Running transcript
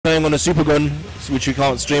playing on a super gun, which we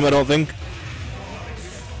can't stream, I don't think.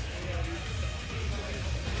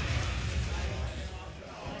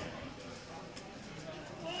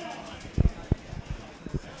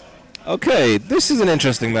 Okay, this is an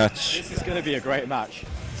interesting match. This is going to be a great match.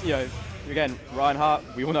 You know, again, Ryan Hart,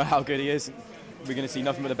 we all know how good he is. We're going to see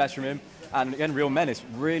nothing but the best from him. And again, real Menace,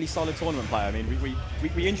 really solid tournament player. I mean,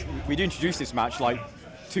 we introduced this match like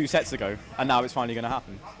 2 sets ago, and now it's finally going to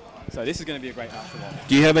happen. So this is going to be a great match to watch.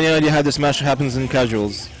 Do you have any idea how this match happens in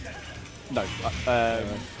casuals? No. I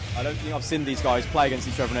don't think I've seen these guys play against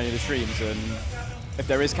each other in any of the streams, and if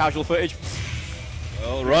there is casual footage...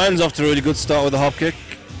 Well, Ryan's off to a really good start with a hop kick.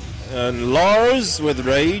 And Lars with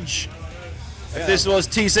Rage. If this was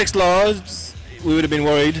T6 Lars, we would have been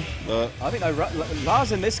worried. But I think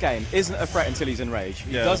Lars in this game isn't a threat until he's in Rage.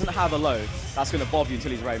 He doesn't have a low that's going to bob you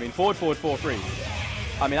until he's in Rage. I mean, forward, 4-3.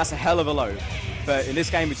 I mean, that's a hell of a low. But in this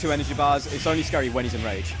game with 2 energy bars, it's only scary when he's in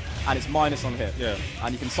Rage. And it's minus on hit. Yeah.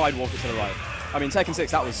 And you can sidewalk it to the right. I mean, Tekken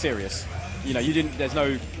 6, that was serious. You know, there's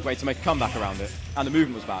no way to make a comeback around it. And the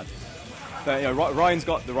movement was bad. But, you know, Ryan's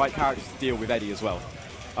got the right characters to deal with Eddie as well.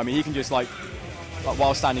 I mean, he can just, like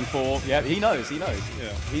while standing 4, yeah, he knows. Yeah.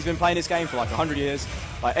 He's been playing this game for like 100 years.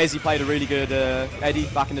 Like, Ezzy played a really good Eddie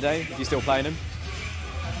back in the day, if you're still playing him.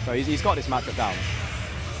 So he's got this matchup down.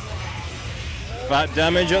 Fat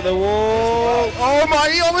damage at the wall. Oh my,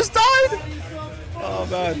 he almost died! Oh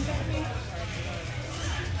man.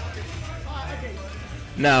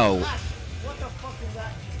 Now,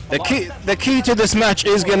 the key to this match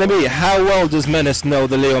is going to be how well does Menace know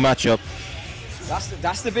the Leo matchup?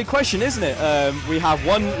 That's the big question, isn't it? We have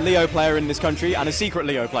one Leo player in this country and a secret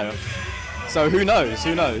Leo player. So who knows?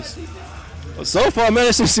 Who knows? Well, so far,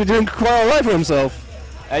 Menace is doing quite alright for himself.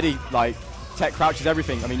 Eddie, like, tech crouches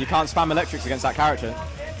everything. I mean, you can't spam electrics against that character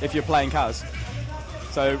if you're playing Kaz.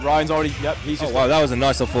 So Ryan's already, yep, he's just... Oh, wow, that was a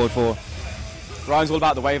nice up forward 4. Ryan's all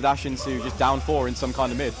about the wave dash into just down 4 in some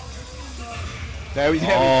kind of mid. There we go.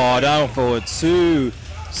 Oh, down forward 2.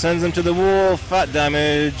 Sends him to the wall, fat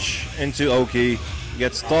damage into Oki.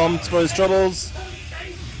 Gets stomped for his troubles.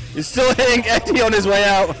 He's still hitting Eddie on his way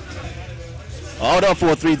out. Oh, down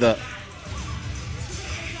 4-3 that.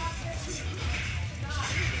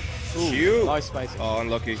 Ooh, nice spacing. Oh,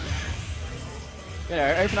 unlucky. You know,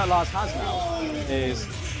 everything that Lars has now is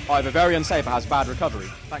either very unsafe or has bad recovery.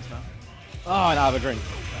 Thanks, man. Oh, and I have a drink.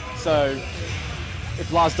 So, if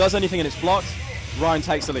Lars does anything and it's blocked, Ryan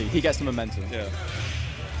takes the lead. He gets the momentum. Yeah.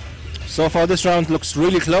 So far, this round looks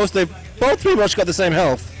really close. They've both pretty much got the same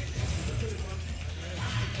health.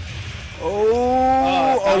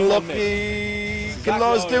 Oh, unlucky. Can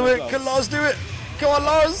Lars do it? Can Lars do it? Come on,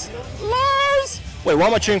 Lars. Lars! Wait, why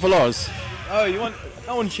am I cheering for Lars? Oh, you want...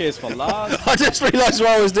 No one cheers for Lars. I just realised what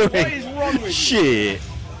I was doing. What is wrong with you? Shit.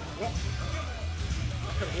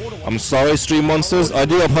 I'm sorry, Stream Monsters. I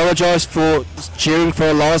do apologise for cheering for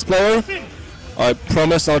a Lars player. I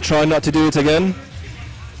promise I'll try not to do it again.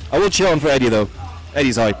 I will cheer on for Eddie though.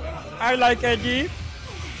 Eddie's hype. I like Eddie.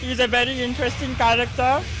 He's a very interesting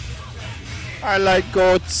character. I like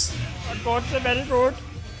goats. Goats are very good.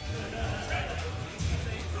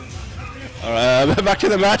 Alright, back to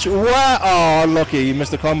the match. Wow. Oh, unlucky. He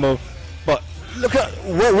missed the combo. But look at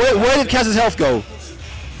where did Kaz's health go?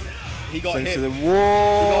 He got hit. To the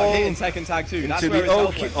wall. He got hit in Tekken Tag 2. That's where his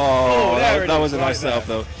health went. Oh, that was a nice setup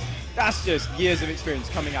though. That's just years of experience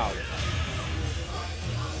coming out.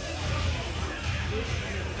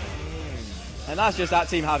 And that's just that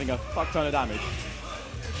team having a fuck ton of damage.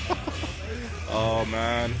 Oh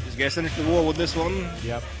man, he's getting into the wall with this one.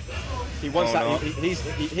 Yep. He wants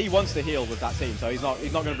he wants to heal with that team, so he's not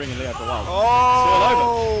going to bring in Leo for a while.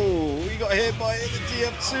 Oh, he got hit by the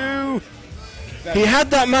TF2. He had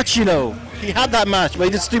that match, you know. He had that match, but he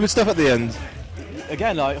did stupid stuff at the end.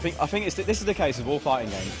 Again, I think this is the case of all fighting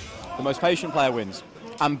games. The most patient player wins,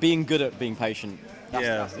 and being good at being patient.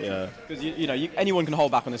 That's because you know anyone can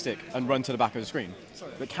hold back on the stick and run to the back of the screen,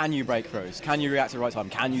 but can you break throws? Can you react at the right time?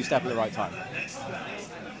 Can you step at the right time?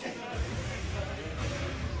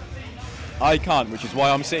 I can't, which is why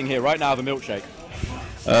I'm sitting here right now with a milkshake.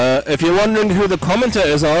 If you're wondering who the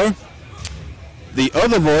commentators are, the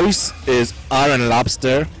other voice is Iron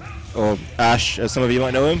Lobster, or Ash, as some of you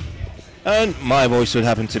might know him, and my voice would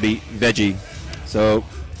happen to be Veggie. So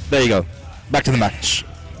there you go. Back to the match.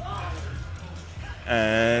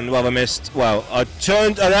 And well, I missed. Well, I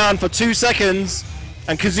turned around for 2 seconds,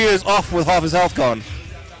 and Kazuya's off with half his health gone.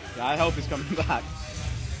 Yeah, health is coming back.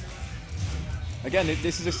 Again,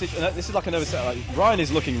 this is like another set. Like, Ryan is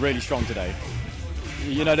looking really strong today.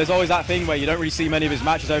 You know, there's always that thing where you don't really see many of his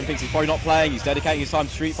matches. Everyone thinks he's probably not playing. He's dedicating his time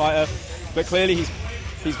to Street Fighter, but clearly he's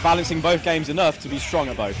he's balancing both games enough to be strong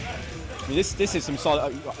at both. I mean, this is some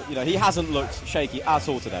solid. You know, he hasn't looked shaky at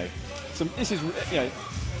all today. This is, you know,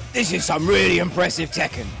 this is some really impressive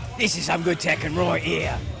Tekken. This is some good Tekken right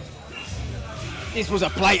here. This was a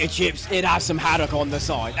plate of chips. It has some haddock on the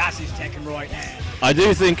side. That's his Tekken right now. I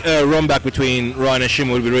do think a run back between Ryan and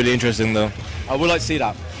Shim would be really interesting, though. I would like to see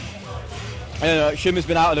that. Shim has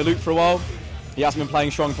been out of the loop for a while. He hasn't been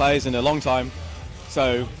playing strong plays in a long time.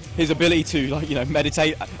 So his ability to, like, you know,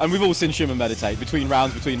 meditate, and we've all seen Shim meditate between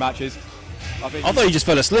rounds, between matches. I thought he just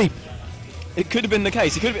fell asleep. It could have been the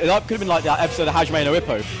case. It could have been like that episode of Hajime no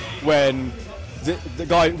Ippo, when the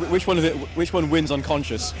guy, which one wins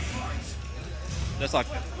unconscious? That's like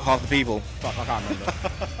half the people. Fuck, I can't remember.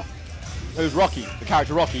 It was Rocky, the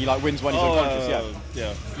character Rocky. He like wins when he's unconscious.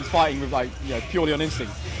 Yeah. He's fighting with, like, you know, purely on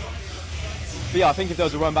instinct. But yeah, I think if there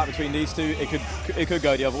was a run back between these two, it could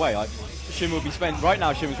go the other way. Like, Shim will be spent right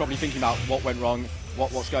now. Shim is probably thinking about what went wrong,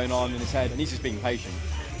 what's going on in his head, and he's just being patient.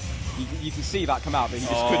 You can see that come out, but he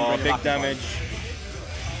just couldn't bring it back. Big damage.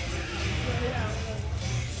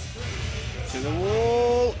 To the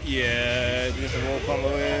wall. Yeah, there's the wall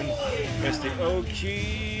combo in. There's the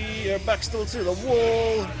Oki. Back still to the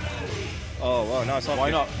wall. Oh, wow, nice hop kick. Why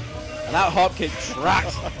not? And that hop kick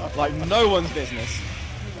tracked like no one's business.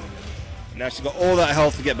 Now she's got all that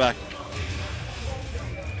health to get back.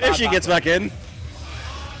 If she gets back in.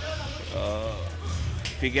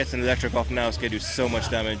 If he gets an electric off now, it's going to do so much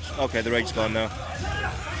damage. Okay, the rage's gone now.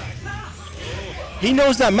 He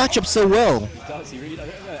knows that matchup so well. He does, he really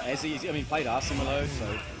does. I mean, played Asimalo, so...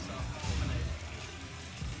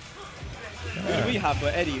 Who do we have for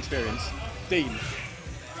Eddie experience? Dean.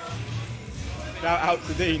 Shout out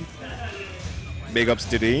to Dean. Big ups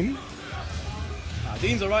to Dean.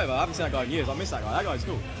 Dean's alright, but I haven't seen that guy in years. I miss that guy. That guy's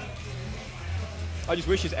cool. I just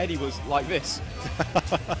wish his Eddie was like this.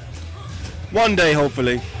 One day,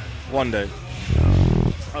 hopefully. One day.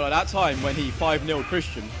 Oh, that time when he 5-0'd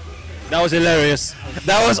Christian. That was hilarious.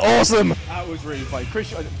 That was awesome. That was really funny.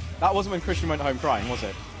 Christian, that wasn't when Christian went home crying, was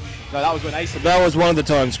it? No, that was when Asa... That was one of the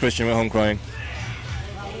times Christian went home crying.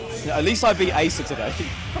 Yeah, at least I beat Asa today.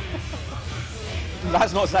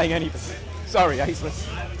 That's not saying anything. Sorry, Asa.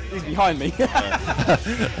 He's behind me.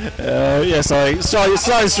 Yeah, sorry.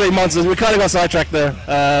 Sorry, straight monsters. We kind of got sidetracked there.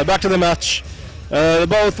 Back to the match. They're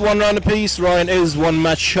both one round apiece. Ryan is one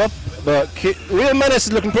match up, but Real Menace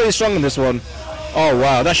is looking pretty strong in this one. Oh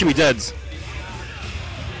wow, that should be dead.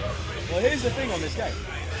 Well, here's the thing on this game.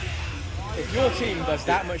 If your team does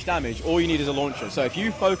that much damage, all you need is a launcher. So if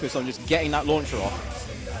you focus on just getting that launcher off,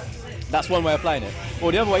 that's one way of playing it.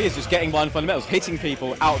 Or the other way is just getting behind fundamentals, hitting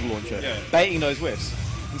people out of the launcher, baiting those whiffs.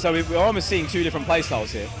 And so we're almost seeing two different play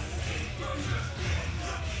styles here.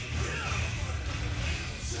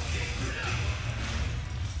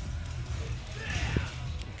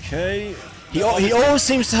 Okay. He always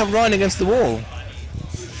seems to have Ryan against the wall.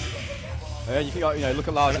 Yeah, you know, look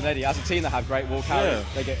at Lars and Eddie. As a team that have great wall carry,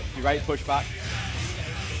 they get great pushback.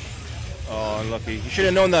 Oh, unlucky. You should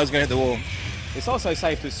have known that was going to hit the wall. It's also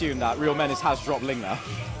safe to assume that Real Menace has dropped Ling now.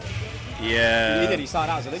 Yeah. He did. He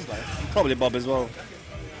started out as a Ling player. Probably Bob as well.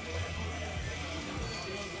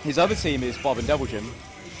 His other team is Bob and Devil Jim.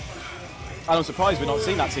 And I'm surprised we're not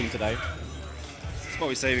seeing that team today. He's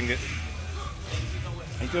probably saving it.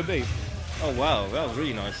 It could be. Oh wow, that was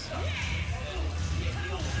really nice.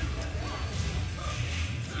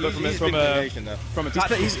 He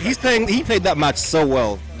played that match so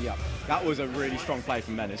well. Yeah, that was a really strong play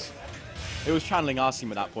from Menace. It was channeling Asim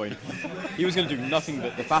at that point. He was going to do nothing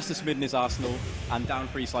but the fastest mid in his arsenal and down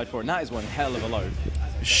free slide forward, and that is one hell of a load.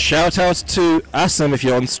 Shout out to Asim if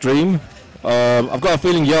you're on stream. I've got a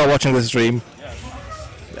feeling you're watching this stream,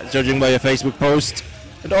 judging by your Facebook post.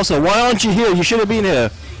 And also, why aren't you here? You should have been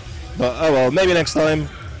here. But oh well, maybe next time.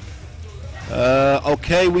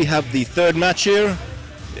 Okay, we have the third match here.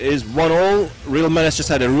 It is 1-1. Real Menace just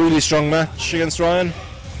had a really strong match against Ryan.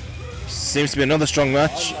 Seems to be another strong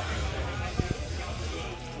match.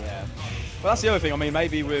 Yeah. Well, that's the other thing. I mean,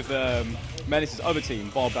 maybe with Menace's other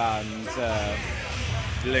team, Bob and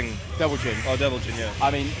Ling, Devil Jin. Oh, Devil Jin, yeah.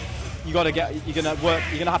 I mean, you're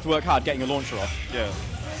gonna have to work hard getting a launcher off. Yeah.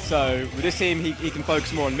 So with this team, he can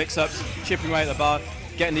focus more on mix-ups, chipping away at the bar,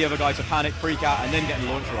 getting the other guy to panic, freak out, and then getting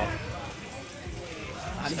the launcher off.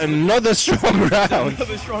 Another strong round.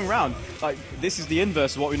 Another strong round. Like, this is the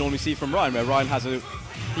inverse of what we normally see from Ryan, where Ryan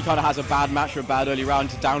he kind of has a bad match or a bad early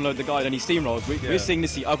round to download the guy, then he steamrolls. We're seeing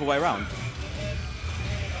this the other way around.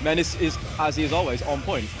 Menace is, as he is always, on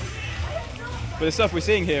point. But the stuff we're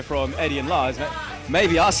seeing here from Eddie and Lars,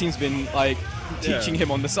 maybe Asim's been like teaching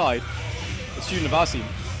him on the side. The student of Asim.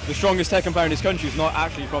 The strongest Tekken player in this country is not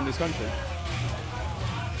actually from this country.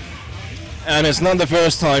 And it's not the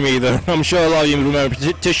first time either. I'm sure a lot of you remember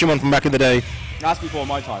Tishimon from back in the day. That's before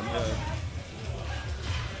my time.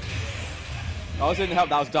 I also didn't help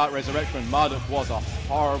that was Dark Resurrection when Marduk was a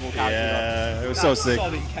horrible character. Yeah, it was so sick.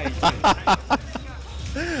 Solid cage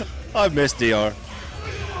in. I miss DR.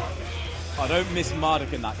 I don't miss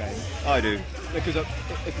Marduk in that game. I do. Because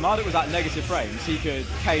if Marduk was at negative frames, he could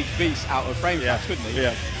cage Beast out of frame traps, couldn't he?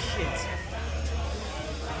 Yeah. Shit.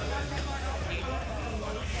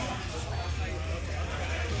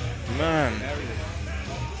 Man.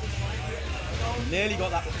 Nearly got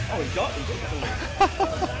that. Oh, he got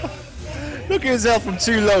it. Look at his health from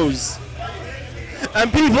 2 lows.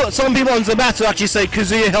 And some people on Zamato actually say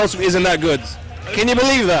Kazuya health isn't that good. Can you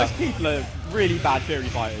believe that? Those people are really bad Fury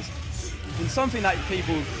fighters. And something that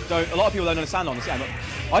a lot of people don't understand on this game.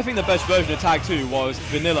 I think the best version of Tag 2 was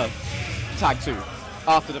vanilla Tag 2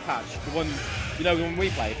 after the patch. The one, you know, when we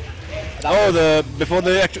played. Before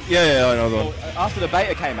the actual, yeah, I know that. Well, after the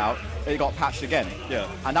beta came out, it got patched again. Yeah.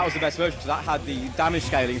 And that was the best version, so that had the damage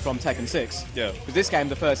scaling from Tekken 6. Yeah. With this game,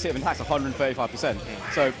 the first hit of attack's 135%.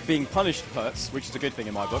 So being punished hurts, which is a good thing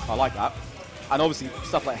in my book. I like that. And obviously,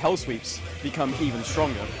 stuff like Hell Sweeps become even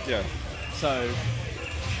stronger. Yeah. So,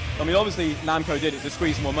 I mean, obviously, Namco did it to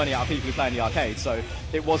squeeze more money out of people who play in the arcade, so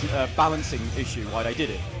it wasn't a balancing issue why they did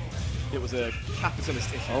it. It was a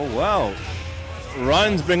capitalist issue. Oh, wow.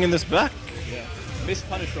 Ryan's bringing this back. Yeah. Missed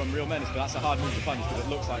punish from Real Menace, but that's a hard move to punish because it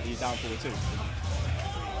looks like he's down forward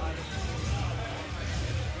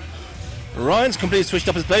too. Ryan's completely switched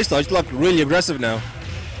up his playstyle. He's like really aggressive now.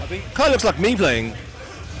 I think Kind of looks like me playing.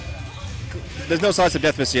 There's no sidestep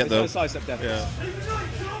death fist yet, though. there's no sidestep death. Yeah.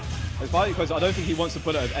 It's partly because I don't think he wants to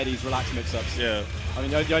put it at Eddie's relaxed mix-ups. Yeah. I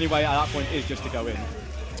mean, the only way at that point is just to go in.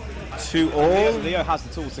 2-all. Leo has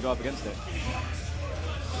the tools to go up against it.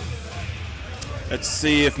 Let's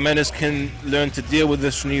see if Menace can learn to deal with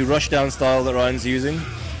this new rushdown style that Ryan's using.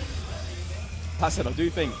 That said, I do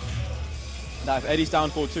think that if Eddie's down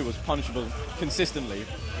forward 2 was punishable consistently,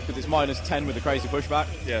 because it's -10 with the crazy pushback,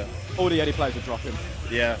 Yeah. all the Eddie players would drop him.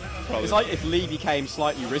 Yeah, probably. It's like if Lee became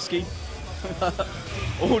slightly risky,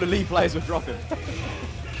 all the Lee players would drop him.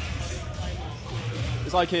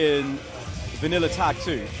 It's like in Vanilla Tag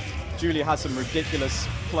 2, Julia had some ridiculous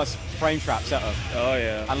plus frame trap setup, Oh,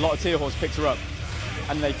 yeah. and a lot of tier horse picked her up,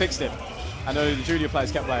 and they fixed it, and the Julia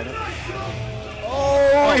players kept playing it.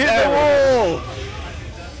 Oh, he hit the wall!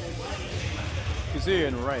 Kazuya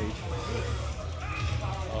in rage.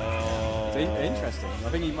 Oh. Interesting. I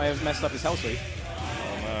think he may have messed up his hell sweep.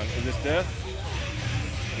 Oh, man. Is this death?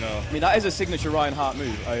 No. I mean, that is a signature Ryan Hart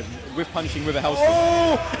move, with punishing with a hell sweep.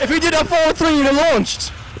 Oh! If he did a 4-3, he'd have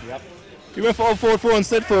launched! Yep. He went for 4-4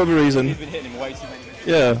 instead for whatever reason. He's been hitting him way too many.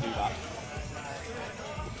 Yeah. To do that.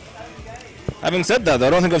 Having said that, though, I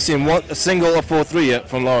don't think I've seen a single 4-3 yet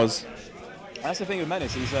from Lars. That's the thing with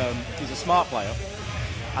Menace. He's a smart player,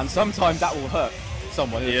 and sometimes that will hurt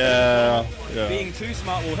someone. Yeah. Being too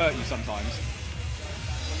smart will hurt you sometimes.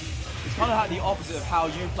 It's kind of like the opposite of how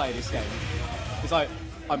you play this game. It's like,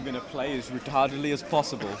 I'm going to play as retardedly as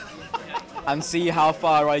possible and see how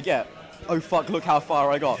far I get. Oh fuck, look how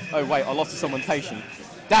far I got. Oh wait, I lost to someone patient.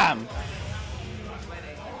 Damn!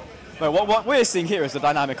 No, what we're seeing here is the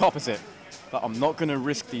dynamic opposite. But I'm not going to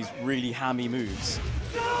risk these really hammy moves.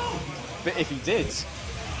 But if he did...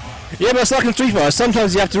 Yeah, but it's like in Street Fighter,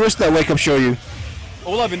 sometimes you have to risk that wake-up show you.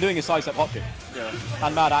 All I've been doing is sidestep hop kick. Yeah.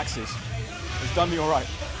 And mad axes. It's done me alright.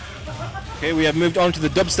 Okay, we have moved on to the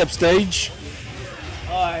dubstep stage.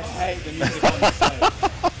 Oh, I hate the music on this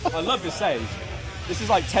stage. I love this stage. This is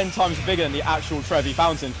like 10 times bigger than the actual Trevi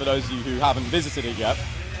Fountain for those of you who haven't visited it yet.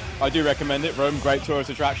 I do recommend it. Rome, great tourist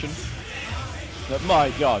attraction. But my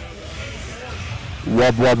god.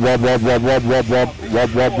 Wob wob wob wob wob wob wob wob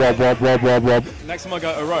wob wob wob wob wob wob wob. Next time I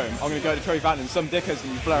go to Rome, I'm going to go to Trevi Fountain and some dickhead's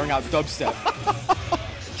going to be blaring out dubstep.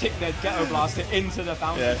 Kick their ghetto blaster into the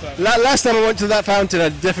fountain. Yeah. Last time I went to that fountain, I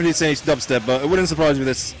definitely seen dubstep, but it wouldn't surprise me.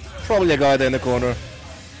 There's probably a guy there in the corner.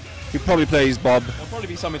 He probably plays Bob. There'll probably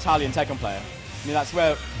be some Italian Tekken player. I mean, that's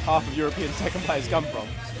where half of European Tekken players come from.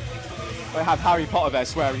 They have Harry Potter there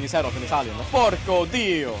swearing his head off in Italian. Porco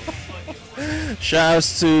Dio!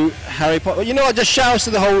 Shouts to Harry Potter. Well, you know what? Just shouts to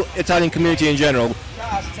the whole Italian community in general.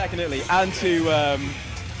 Shouts to Tekken Italy and to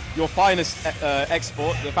your finest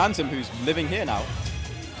export, the Phantom, who's living here now.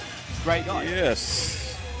 Great guy.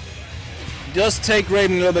 Yes. Just take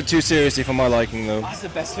Raiden a little bit too seriously for my liking, though. That's the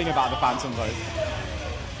best thing about the Phantom, though.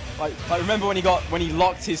 Like remember when he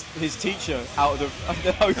locked his teacher out of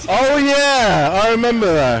the hotel? Oh yeah, I remember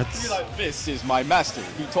that. He's like, this is my master.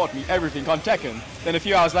 He taught me everything on Tekken. Then a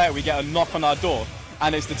few hours later, we get a knock on our door,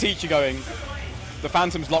 and it's the teacher going, "The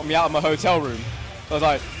Phantom's locked me out of my hotel room." I was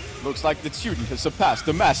like, Looks like the student has surpassed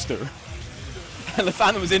the master. And the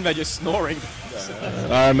Phantom was in there just snoring.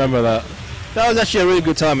 I remember that. That was actually a really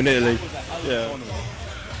good time in Italy. Yeah.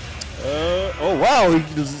 Oh wow,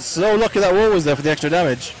 he was so lucky that wall was there for the extra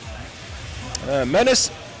damage.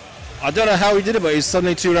 Menace, I don't know how he did it, but he's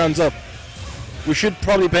suddenly 2 rounds up. We should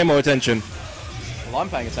probably pay more attention. Well, I'm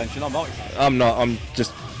paying attention, I'm not. I'm not, I'm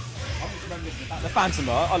just... The Phantom,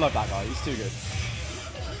 I love that guy, he's too good.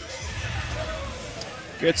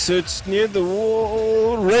 Gets it near the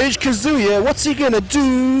wall. Rage Kazuya, what's he gonna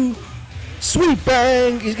do? Sweet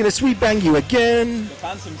bang! He's gonna sweet bang you again. The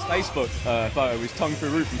Phantom's Facebook photo was tongue through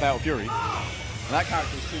roof from Fatal Fury. And that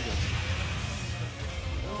character was too good.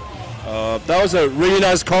 That was a really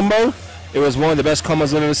nice combo. It was one of the best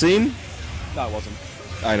combos I've ever seen. No, it wasn't.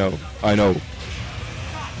 I know, I know.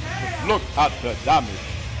 Look at the damage.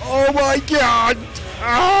 Oh my god!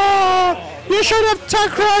 Ah! You should have tag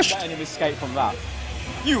crashed! Letting him escape from that.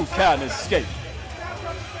 You can escape.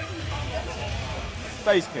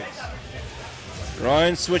 Face kicks.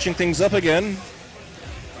 Ryan switching things up again.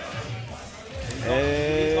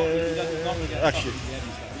 Actually.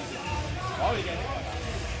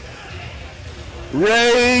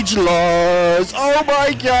 Rage Lars! Oh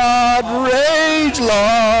my god! Rage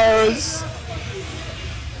Lars!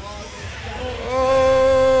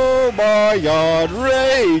 Oh my god!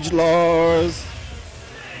 Rage Lars!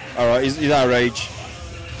 Alright, he's out of rage.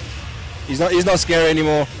 He's not scary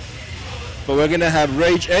anymore. But we're gonna have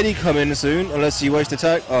Rage Eddie come in soon, unless he wastes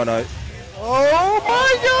attack. Oh no. Oh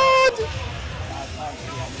my god!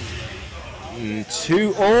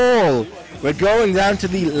 2-all. We're going down to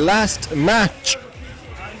the last match.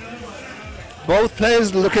 Both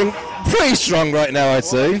players looking pretty strong right now, I'd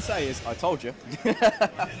say. What I can say is, I told you.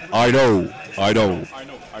 I know. I know.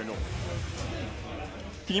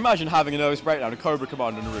 Can you imagine having a nervous breakdown, a Cobra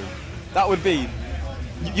Commander in the room? That would be,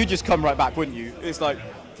 you'd just come right back, wouldn't you? It's like,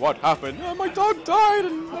 what happened? Oh, my dog died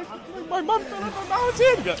and my mum fell off a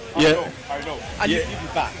mountain. I know. And you'd be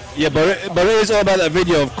back. Yeah, but it is all about that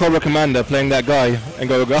video of Cobra Commander playing that guy and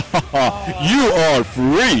go, you are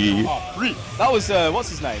free. Free. That was, what's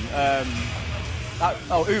his name?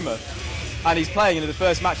 Uma. And he's playing, and in the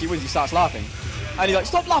first match he wins, he starts laughing. And he's like,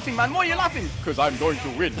 stop laughing, man, why are you laughing? Because I'm going to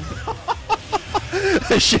win.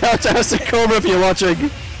 Shout out to Cobra if you're watching.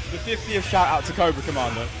 The 50th shout out to Cobra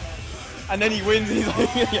Commander. And then he wins, and he's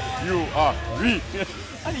like, you are free.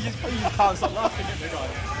 And he just can't stop laughing at the guy.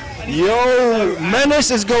 Yo,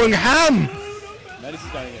 Menace is going ham. Menace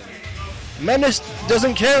is going in. Menace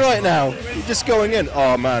doesn't care right now. He's just going in.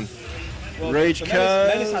 Oh man. Well, Rage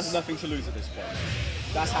Menace has nothing to lose at this point.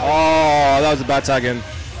 That's how. Oh, that was a bad tag in.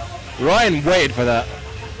 Ryan waited for that.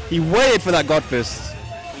 He waited for that God Fist.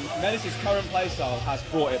 Menace's current playstyle has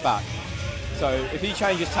brought it back. So if he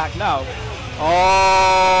changes tack now.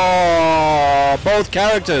 Oh, both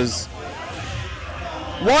characters.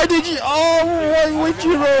 Why did you? Oh, why would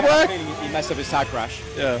you roll back? He messed up his tag crash.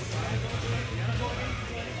 Yeah.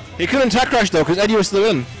 He couldn't tag crash though, because Eddie was still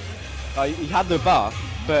in. He had the bar,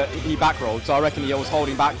 but he back rolled. So I reckon he was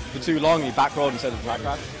holding back for too long. He back rolled instead of tag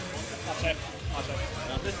crash. That's it.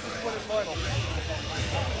 This is what it's final.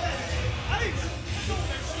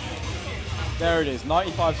 There it is,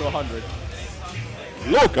 95 to 100.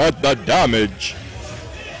 Look at the damage.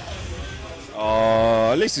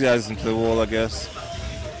 At least he has into the wall, I guess.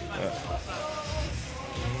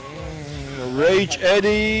 Rage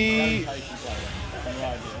Eddie.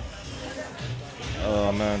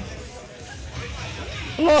 Oh man.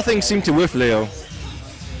 A lot of things seem to whiff Leo.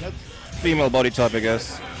 Female body type, I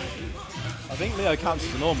guess. I think Leo counts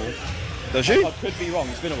as a normal. Does she? I could be wrong.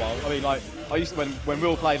 It's been a while. I mean, like I used to when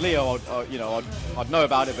Will played Leo, I'd know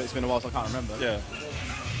about it, but it's been a while, so I can't remember. Yeah.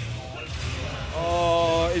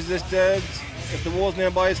 Oh, is this dead? If the wall's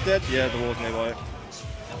nearby, it's dead. Yeah, the wall's nearby.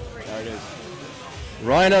 There it is.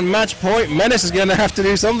 Ryan on match point. Menace is gonna have to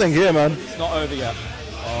do something here, man. It's not over yet.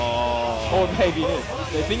 Oh. Or maybe it is.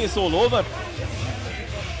 They think it's all over.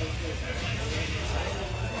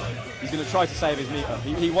 He's gonna try to save his meter.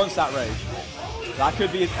 He wants that rage. That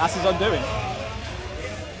could be. That's his undoing.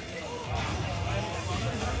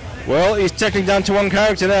 Well, he's taking down to one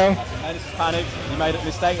character now. Menace panicked. He made a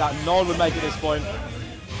mistake that no one would make at this point.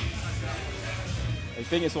 They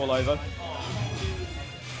think it's all over.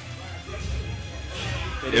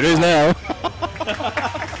 It is now.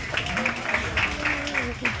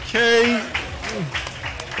 Okay.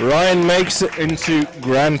 Ryan makes it into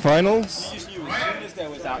grand finals. He just knew as soon as there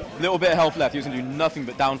was that little bit of health left, he was going to do nothing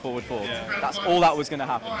but down forward four. Yeah. That's all that was going to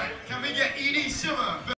happen. Can we get Edie Simmer?